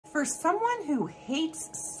For someone who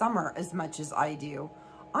hates summer as much as I do,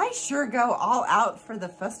 I sure go all out for the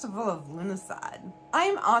Festival of Lughnasadh.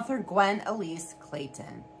 I'm author Gwen Alyce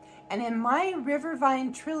Clayton, and in my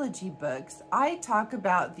Rivervine Trilogy books, I talk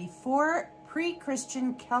about the 4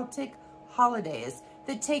 pre-Christian Celtic holidays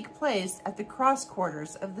that take place at the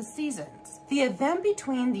crossquarters of the seasons. The event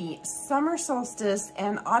between the summer solstice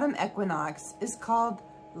and autumn equinox is called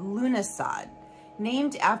Lughnasadh,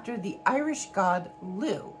 named after the Irish god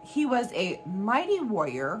Lugh. He was a mighty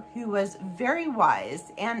warrior who was very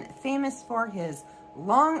wise and famous for his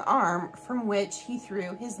long arm from which he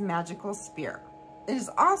threw his magical spear. It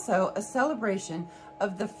is also a celebration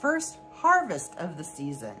of the first harvest of the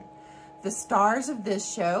season. The stars of this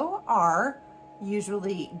show are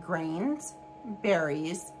usually grains,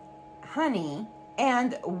 berries, honey,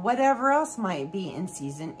 and whatever else might be in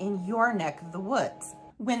season in your neck of the woods.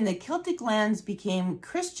 When the Celtic lands became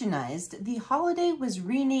Christianized, the holiday was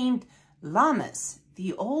renamed Lammas,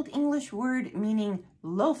 the Old English word meaning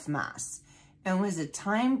Loaf Mass, and was a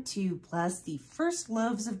time to bless the first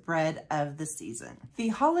loaves of bread of the season. The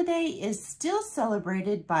holiday is still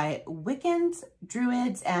celebrated by Wiccans,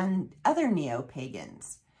 Druids, and other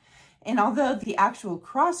neo-Pagans. And although the actual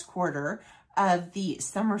cross quarter of the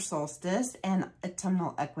summer solstice and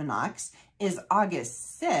autumnal equinox is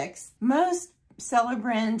August 6th, most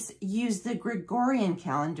celebrants use the Gregorian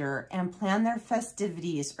calendar and plan their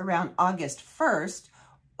festivities around August 1st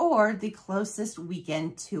or the closest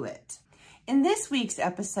weekend to it. In this week's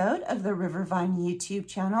episode of the Rivervine YouTube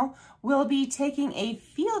channel, we'll be taking a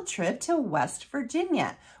field trip to West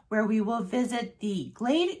Virginia, where we will visit the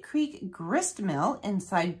Glade Creek Grist Mill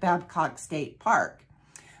inside Babcock State Park.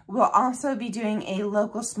 We'll also be doing a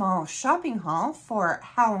local small shopping haul for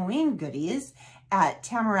Halloween goodies at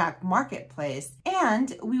Tamarack Marketplace,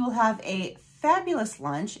 and we will have a fabulous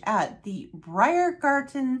lunch at the Briar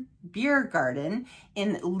Garden Beer Garden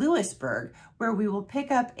in Lewisburg, where we will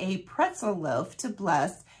pick up a pretzel loaf to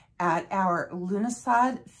bless at our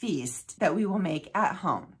Lughnasadh feast that we will make at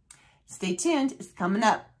home. Stay tuned, it's coming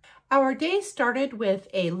up. Our day started with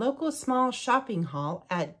a local small shopping haul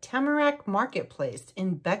at Tamarack Marketplace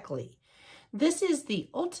in Beckley. This is the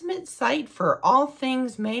ultimate site for all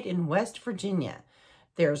things made in West Virginia.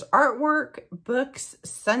 There's artwork, books,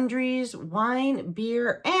 sundries, wine,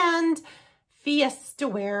 beer, and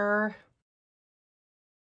fiestaware.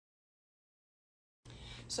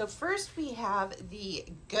 So first we have the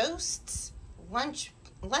Ghosts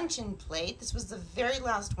luncheon plate. This was the very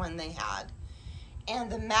last one they had.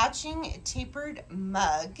 And the matching tapered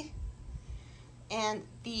mug. And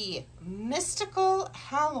the mystical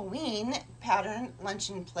Halloween pattern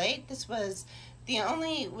luncheon plate. This was the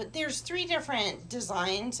only, there's 3 different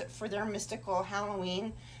designs for their mystical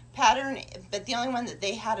Halloween pattern, but the only one that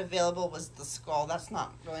they had available was the skull. That's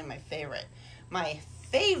not really my favorite. My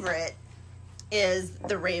favorite is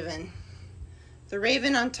the raven. The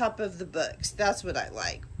raven on top of the books. That's what I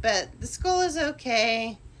like. But the skull is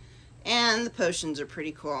okay, and the potions are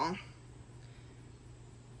pretty cool.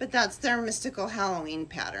 But that's their mystical Halloween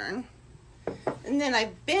pattern. And then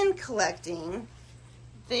I've been collecting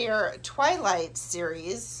their Twilight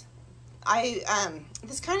series.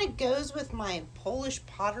 This kind of goes with my Polish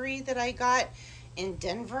pottery that I got in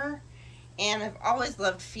Denver, and I've always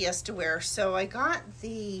loved fiestaware, so I got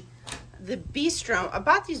the bistro. I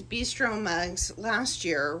bought these bistro mugs last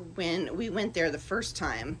year when we went there the first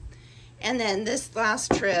time, and then this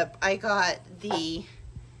last trip I got these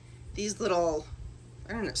little,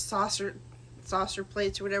 I don't know, saucer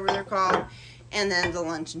plates or whatever they're called, and then the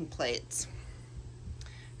luncheon plates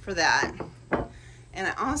for that. And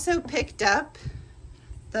I also picked up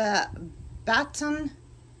the Baton,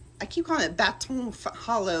 I keep calling it Baton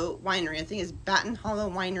Hollow Winery. I think it's Baton Hollow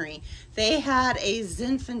Winery. They had a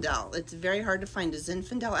Zinfandel. It's very hard to find a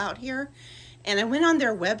Zinfandel out here. And I went on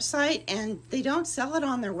their website and they don't sell it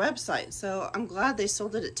on their website. So I'm glad they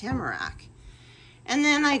sold it at Tamarack. And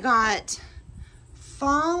then I got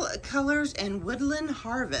Fall Colors and Woodland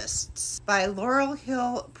Harvests by Laurel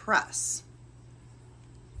Hill Press.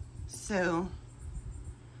 So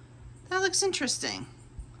that looks interesting.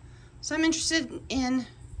 So I'm interested in,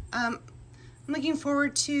 I'm looking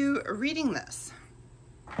forward to reading this.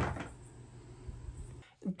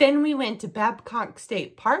 Then we went to Babcock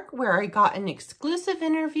State Park, where I got an exclusive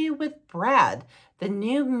interview with Brad, the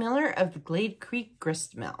new miller of the Glade Creek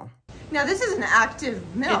Grist Mill. Now this is an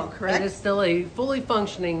active mill, correct? It is still a fully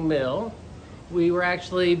functioning mill. We were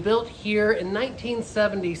actually built here in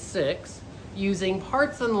 1976 using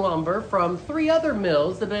parts and lumber from 3 other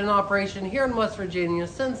mills that have been in operation here in West Virginia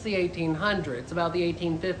since the 1800s, about the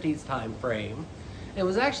 1850s time frame. It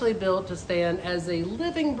was actually built to stand as a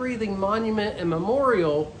living, breathing monument and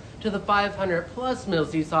memorial to the 500 plus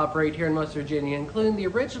mills used to operate here in West Virginia, including the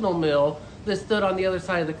original mill that stood on the other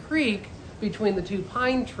side of the creek between the two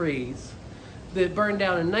pine trees that burned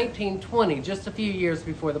down in 1920, just a few years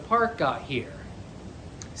before the park got here.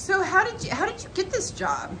 So how did you get this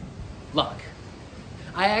job? Luck.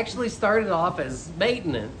 I actually started off as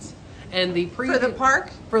maintenance, and for the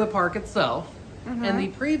park? For the park itself. And the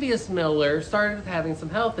previous miller started having some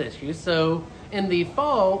health issues, so in the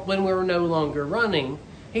fall, when we were no longer running,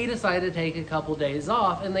 he decided to take a couple days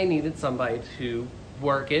off, and they needed somebody to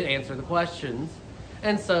work it, answer the questions.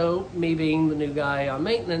 And so, me being the new guy on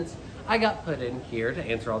maintenance, I got put in here to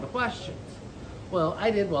answer all the questions. Well, I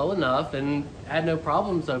did well enough and had no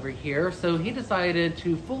problems over here, so he decided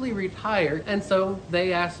to fully retire, and so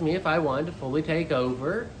they asked me if I wanted to fully take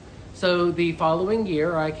over. So the following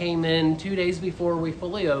year, I came in 2 days before we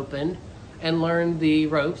fully opened and learned the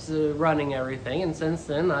ropes, running everything, and since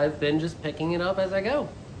then I've been just picking it up as I go.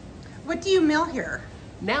 What do you mill here?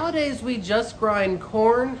 Nowadays we just grind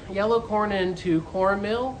corn, yellow corn into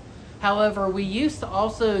cornmeal. However, we used to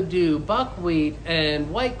also do buckwheat and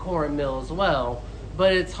white corn meal as well,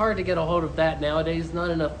 but it's hard to get a hold of that nowadays. Not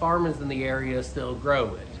enough farmers in the area still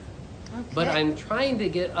grow it. Okay. But I'm trying to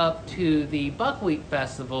get up to the buckwheat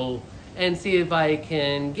festival and see if I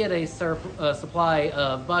can get a supply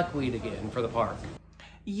of buckwheat again for the park.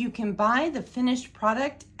 You can buy the finished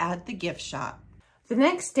product at the gift shop. The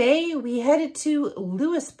next day, we headed to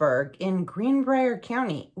Louisburg in Greenbrier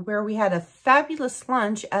County, where we had a fabulous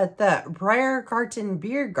lunch at the Briergarten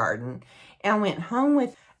Beer Garden and went home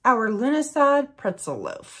with our Lughnasadh pretzel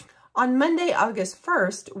loaf. On Monday, August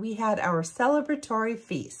 1st, we had our celebratory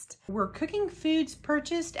feast. We're cooking foods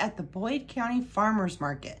purchased at the Boyd County Farmers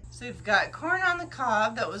Market. So we've got corn on the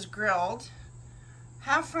cob that was grilled,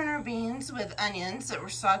 half runner beans with onions that were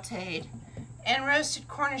sauteed, and roasted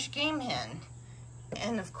Cornish game hen.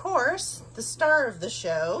 And of course, the star of the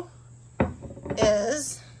show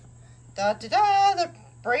is the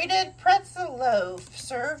braided pretzel loaf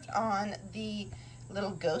served on the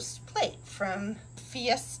little ghost plate from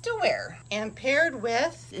Fiestaware and paired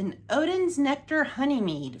with an Odin's Nectar honey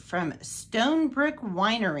mead from Stonebrick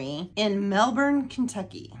Winery in Melbourne,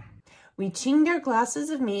 Kentucky. We chinged our glasses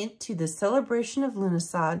of mead to the celebration of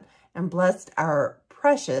Lughnasadh and blessed our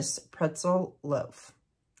precious pretzel loaf.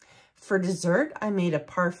 For dessert, I made a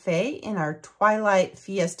parfait in our Twilight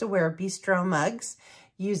Fiestaware Bistro mugs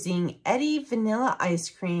using Eddie vanilla ice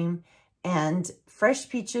cream and fresh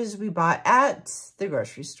peaches we bought at the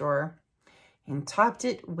grocery store and topped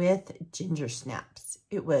it with ginger snaps.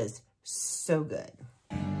 It was so good.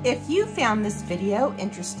 If you found this video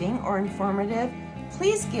interesting or informative,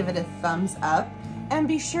 please give it a thumbs up and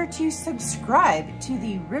be sure to subscribe to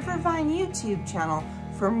the Rivervine YouTube channel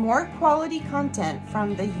for more quality content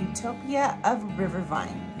from the Utopia of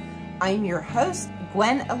Rivervine. I'm your host,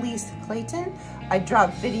 Gwen Alyce Clayton. I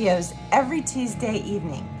drop videos every Tuesday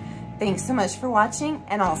evening. Thanks so much for watching,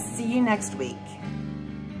 and I'll see you next week.